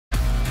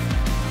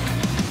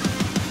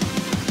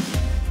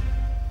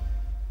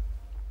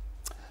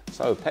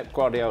So Pep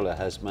Guardiola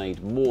has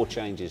made more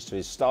changes to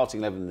his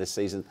starting 11 this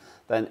season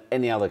than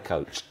any other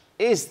coach.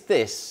 Is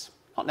this,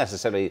 not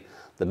necessarily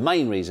the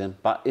main reason,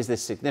 but is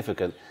this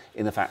significant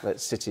in the fact that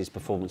City's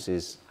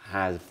performances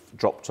have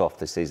dropped off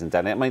this season,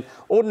 Danny? I mean,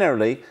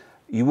 ordinarily,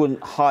 you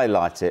wouldn't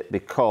highlight it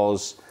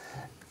because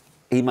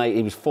he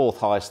was fourth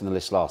highest in the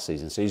list last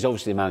season, so he's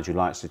obviously a manager who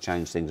likes to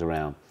change things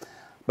around.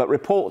 But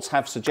reports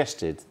have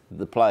suggested that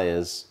the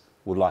players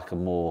would like a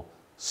more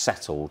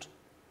settled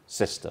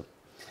system.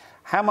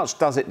 How much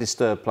does it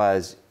disturb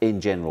players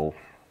in general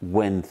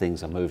when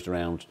things are moved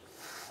around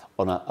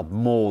on a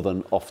more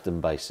than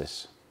often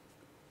basis?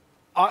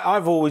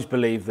 I've always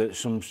believed that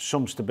some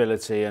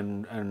stability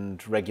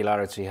and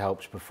regularity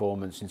helps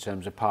performance in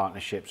terms of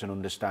partnerships and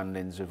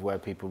understandings of where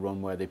people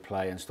run, where they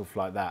play and stuff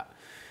like that.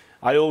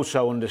 I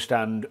also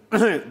understand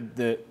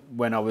that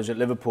when I was at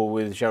Liverpool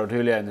with Gerard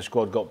Houllier and the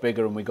squad got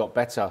bigger and we got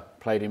better,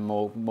 played in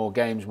more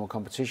games, more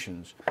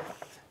competitions,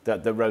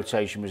 that the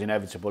rotation was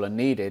inevitable and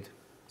needed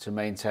to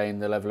maintain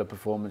the level of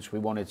performance we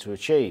wanted to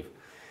achieve.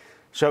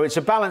 So it's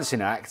a balancing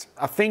act.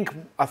 I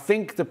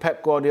think the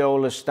Pep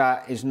Guardiola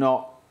stat is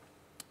not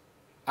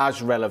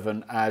as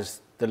relevant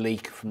as the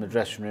leak from the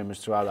dressing room as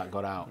to how that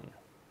got out.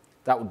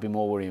 That would be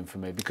more worrying for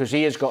me because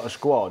he has got a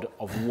squad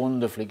of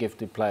wonderfully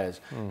gifted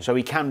players, so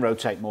he can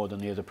rotate more than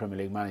the other Premier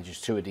League managers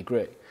to a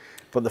degree.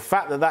 But the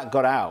fact that that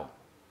got out,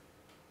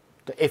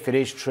 if it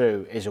is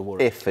true, is a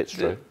worry. If it's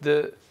true.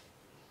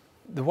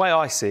 The way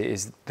I see it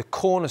is the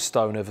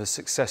cornerstone of a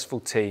successful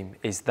team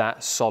is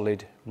that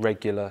solid,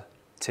 regular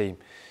team.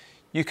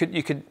 You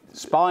could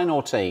spine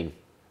or team?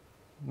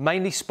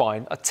 Mainly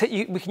spine.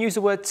 We can use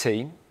the word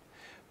team,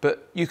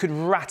 but you could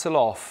rattle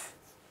off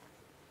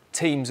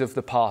teams of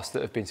the past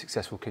that have been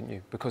successful, couldn't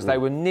you? Because they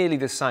were nearly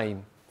the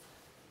same,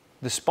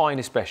 the spine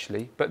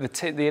especially, but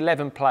the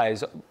 11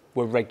 players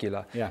were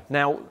regular. Yeah.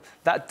 Now,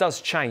 that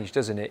does change,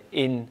 doesn't it,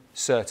 in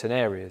certain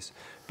areas.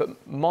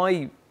 But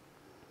my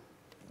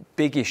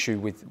big issue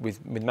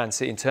with Man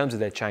City in terms of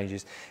their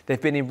changes,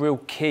 they've been in real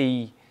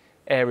key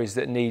areas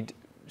that need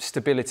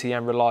stability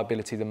and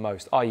reliability the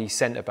most, i.e.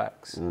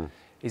 centre-backs.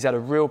 He's had a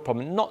real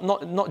problem,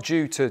 not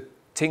due to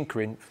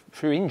tinkering,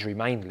 through injury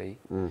mainly.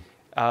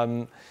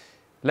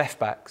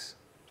 Left-backs,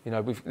 you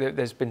know,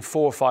 there's been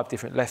 4 or 5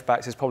 different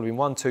left-backs. There's probably been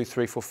 1, 2,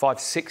 3, 4, 5,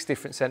 6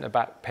 different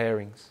centre-back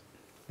pairings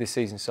this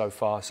season so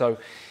far. So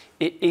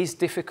it is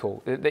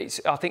difficult.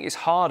 I think it's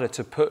harder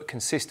to put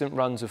consistent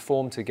runs of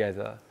form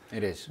together.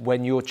 It is.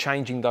 When you're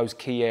changing those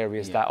key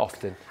areas that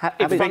often.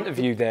 In front of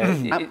you there...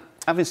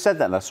 Having said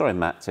that, though, sorry,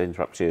 Matt, to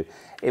interrupt you,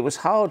 it was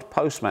hard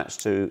post-match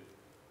to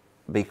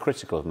be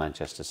critical of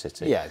Manchester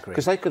City. Yeah, I agree.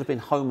 Because they could have been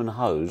home and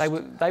hosed. They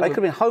could have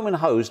been home and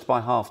hosed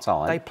by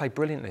half-time. They played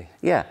brilliantly.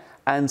 Yeah,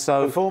 and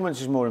so...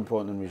 Performance is more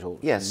important than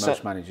results in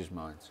most managers'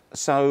 minds.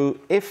 So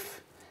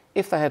if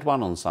they had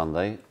won on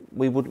Sunday,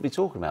 we wouldn't be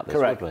talking about this,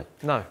 Correct. would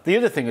we? No. The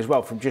other thing as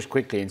well, from just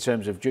quickly in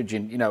terms of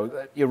judging, you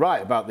know, you're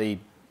right about the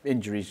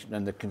injuries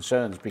and the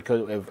concerns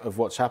because of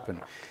what's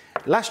happened.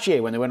 Last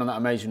year, when they went on that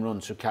amazing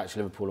run to catch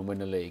Liverpool and win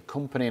the league,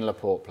 Kompany and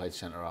Laporte played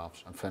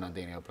centre-halves and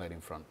Fernandinho played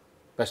in front.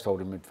 Best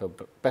holding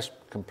midfield, best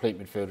complete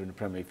midfielder in the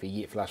Premier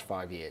League for the last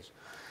 5 years.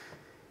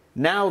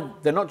 Now,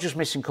 they're not just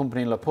missing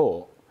Kompany and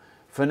Laporte.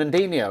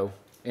 Fernandinho,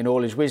 in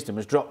all his wisdom,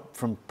 has dropped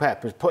from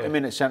Pep, has put him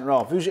in at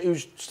centre-half,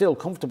 who's still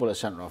comfortable at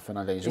centre-half,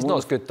 Fernandinho. He's not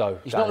as good, though.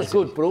 He's not as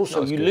good, but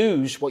also you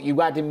lose what you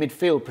had in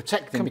midfield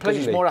protecting because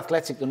he's more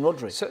athletic than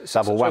Rodri.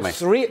 Double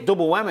whammy.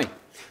 Double whammy.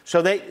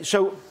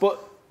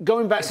 But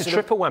going back to a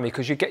triple whammy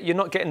because you're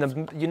not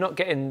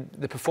getting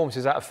the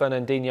performances out of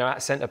Fernandinho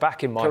at centre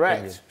back in my opinion.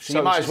 Correct. So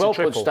you might as well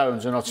put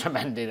Stones and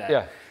Otamendi there.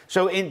 Yeah.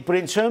 So, but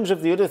in terms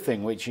of the other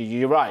thing, which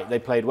you're right, they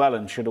played well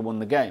and should have won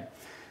the game.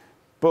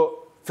 But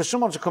for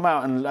someone to come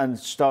out and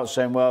start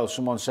saying, well,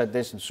 someone said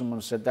this and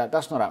someone said that,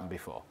 that's not happened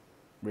before,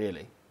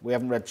 really. We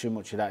haven't read too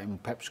much of that in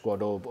Pep's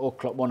squad or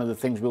Klopp. One of the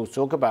things we'll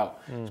talk about,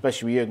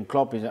 especially with Jurgen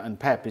Klopp and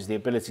Pep, is the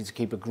ability to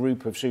keep a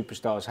group of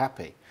superstars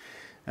happy.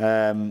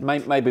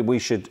 Maybe we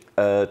should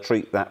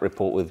treat that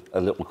report with a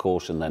little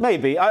caution then.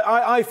 Maybe.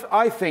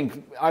 I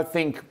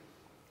think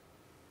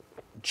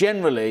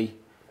generally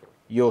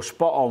you're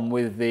spot on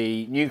with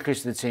the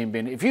nucleus of the team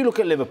being... If you look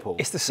at Liverpool,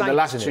 it's the same, the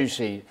last 2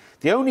 seasons,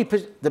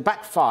 the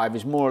back 5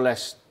 is more or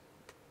less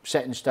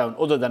set in stone,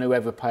 other than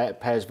whoever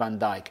pairs Van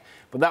Dijk.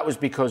 But that was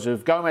because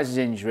of Gomez's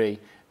injury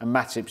and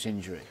Matip's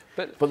injury.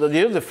 But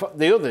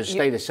the others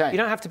stay the same. You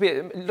don't have to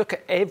be... Look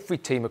at every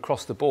team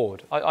across the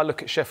board. I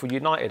look at Sheffield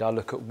United, I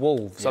look at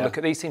Wolves, I look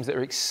at these teams that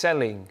are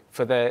excelling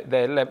for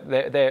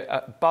they're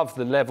above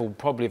the level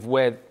probably of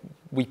where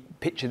we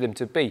picture them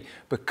to be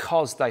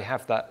because they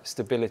have that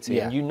stability.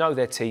 And you know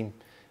their team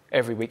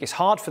every week. It's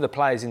hard for the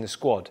players in the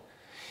squad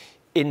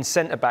in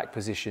centre-back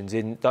positions,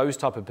 in those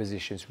type of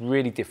positions,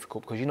 really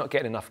difficult because you're not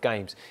getting enough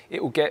games.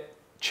 It will get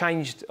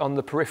changed on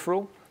the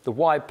peripheral. The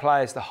wide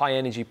players, the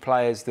high-energy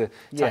players, the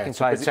attacking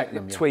players,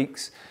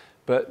 tweaks.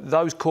 But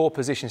those core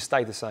positions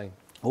stay the same.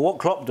 Well, what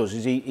Klopp does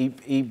is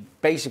he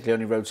basically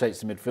only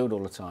rotates the midfield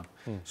all the time.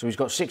 So he's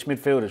got 6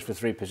 midfielders for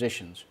 3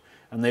 positions.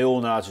 and they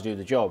all know how to do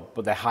the job,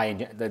 but they're high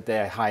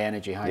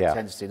energy, high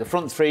intensity. The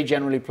front three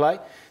generally play.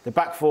 The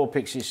back four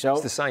picks itself.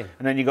 It's the same.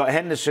 And then you've got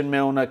Henderson,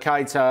 Milner,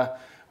 Keita,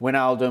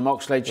 Wijnaldum,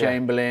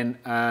 Oxlade-Chamberlain,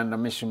 and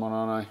I'm missing one,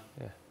 aren't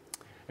I? Yeah.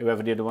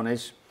 Whoever the other one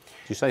is.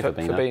 Did you say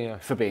Fabinho?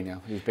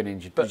 Fabinho. He's been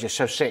injured. But just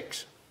so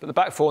 6. But the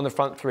back four and the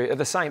front three are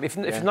the same. If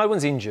no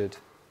one's injured,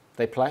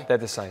 they play. They're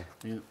the same.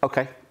 Yeah.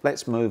 OK,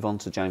 let's move on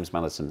to James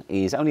Maddison.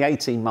 He's only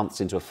 18 months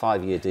into a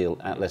 5-year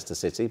deal at Leicester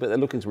City, but they're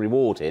looking to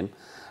reward him.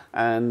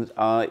 And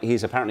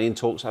he's apparently in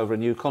talks over a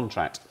new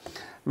contract.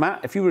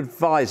 Matt, if you were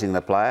advising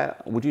the player,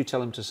 would you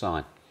tell him to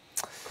sign?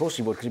 Of course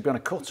he would, because he'd be on a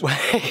cut.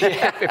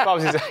 Yeah, if I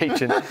was his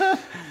agent.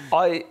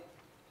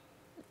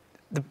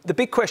 The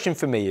big question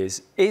for me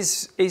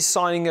is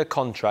signing a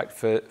contract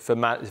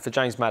for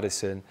James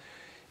Maddison,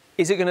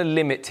 is it going to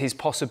limit his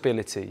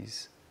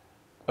possibilities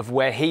of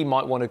where he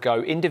might want to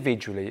go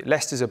individually?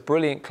 Leicester's a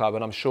brilliant club,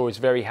 and I'm sure he's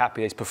very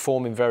happy. He's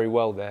performing very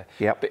well there.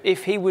 Yep. But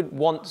if he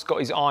got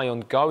his eye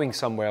on going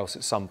somewhere else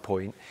at some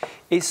point,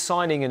 is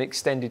signing an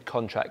extended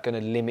contract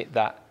going to limit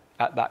that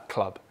at that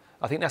club?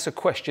 I think that's a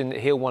question that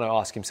he'll want to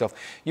ask himself.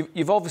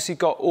 You've obviously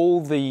got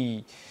all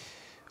the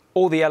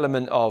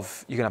element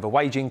of you're going to have a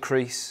wage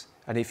increase,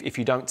 and if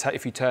you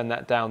turn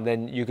that down,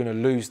 then you're going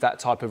to lose that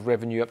type of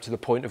revenue up to the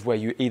point of where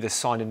you either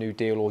sign a new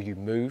deal or you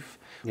move.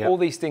 Yep. All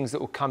these things that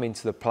will come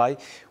into the play.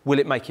 Will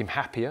it make him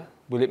happier?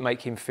 Will it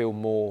make him feel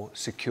more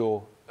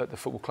secure at the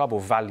football club or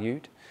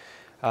valued?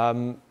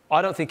 I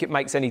don't think it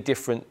makes any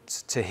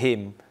difference to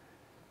him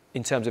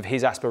in terms of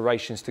his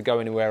aspirations to go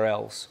anywhere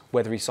else,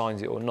 whether he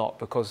signs it or not,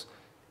 because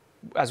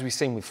as we've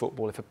seen with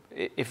football,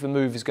 if the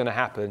move is going to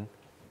happen,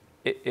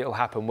 it'll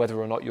happen whether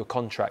or not you're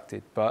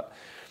contracted. But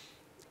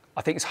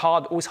I think it's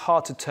always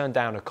hard to turn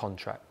down a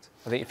contract.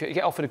 I think if you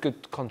get offered a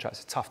good contract,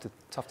 it's tough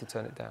to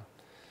turn it down.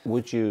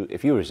 Would you,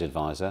 if you were his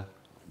advisor,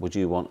 would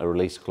you want a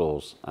release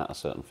clause at a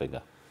certain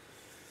figure?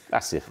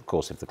 That's of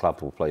course, if the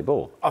club will play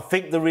ball. I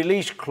think the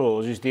release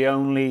clause is the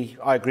only.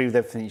 I agree with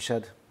everything you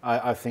said.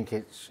 I think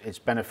it's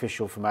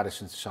beneficial for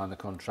Maddison to sign the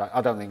contract. I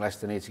don't think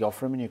Leicester needs to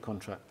offer him a new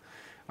contract.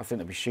 I think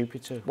they'd be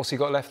stupid to. What's he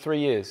got left? 3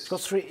 years? He's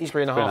got three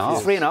and a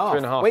half.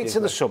 3.5. Wait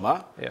till the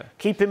summer. Yeah.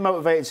 Keep him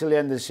motivated till the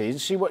end of the season.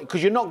 See what,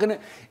 because you're not going to.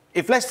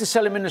 If Leicester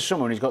sell him in the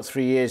summer and he's got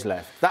 3 years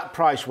left, that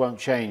price won't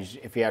change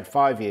if he had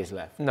 5 years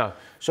left. No.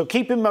 So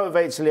keep him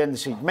motivated till the end of the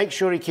season. Make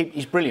sure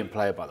he's a brilliant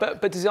player, by the way.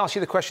 But does it ask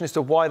you the question as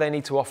to why they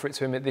need to offer it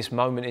to him at this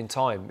moment in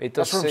time?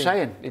 That's what I'm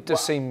saying. It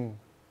does seem.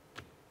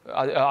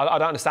 I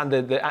don't understand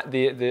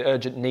the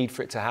urgent need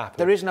for it to happen.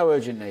 There is no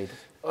urgent need.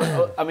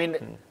 I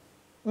mean,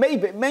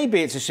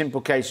 maybe it's a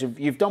simple case of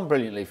you've done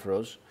brilliantly for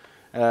us.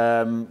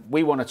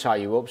 We want to tie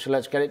you up, so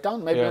let's get it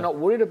done. Maybe we're not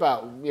worried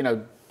about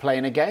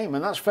playing a game,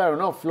 and that's fair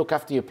enough. Look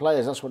after your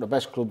players. That's what the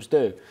best clubs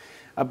do.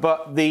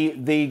 But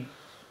the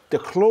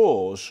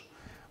clause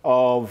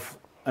of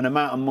an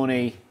amount of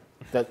money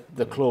that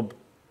the club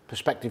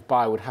prospective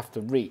buyer would have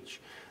to reach,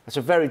 that's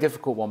a very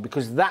difficult one,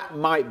 because that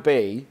might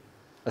be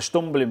a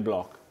stumbling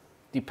block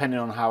depending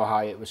on how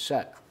high it was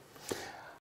set.